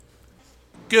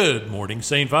Good morning,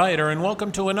 St. Viator, and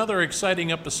welcome to another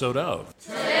exciting episode of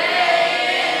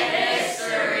Today in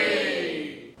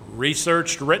History.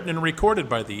 Researched, written, and recorded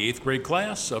by the 8th grade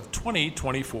class of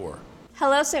 2024.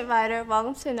 Hello, St. Viator.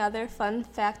 Welcome to another fun,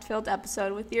 fact-filled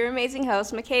episode with your amazing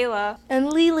hosts, Michaela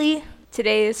and Lily.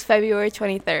 Today is February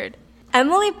 23rd.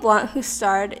 Emily Blunt, who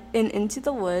starred in Into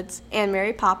the Woods and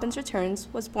Mary Poppins Returns,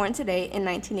 was born today in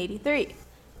 1983.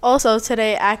 Also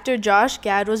today, actor Josh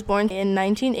Gad was born in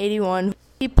 1981.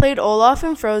 He played Olaf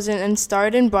in Frozen and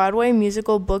starred in Broadway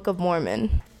musical Book of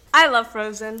Mormon. I love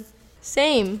Frozen.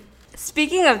 Same.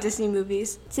 Speaking of Disney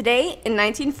movies, today in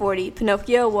 1940,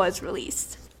 Pinocchio was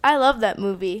released. I love that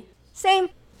movie. Same.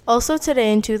 Also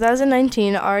today in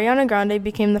 2019, Ariana Grande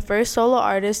became the first solo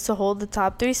artist to hold the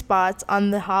top 3 spots on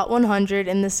the Hot 100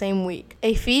 in the same week,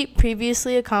 a feat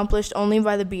previously accomplished only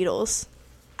by the Beatles.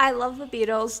 I love the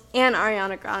Beatles and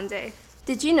Ariana Grande.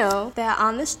 Did you know that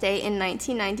on this day in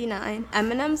 1999,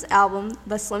 Eminem's album,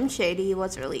 The Slim Shady,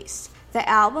 was released? The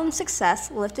album's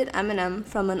success lifted Eminem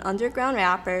from an underground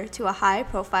rapper to a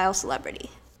high-profile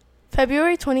celebrity.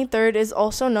 February 23rd is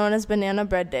also known as Banana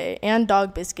Bread Day and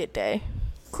Dog Biscuit Day.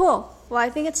 Cool. Well,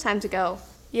 I think it's time to go.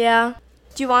 Yeah.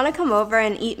 Do you want to come over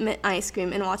and eat mint ice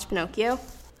cream and watch Pinocchio?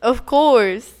 Of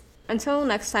course. Until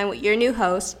next time with your new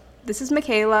host, this is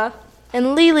Michaela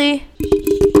and Lily.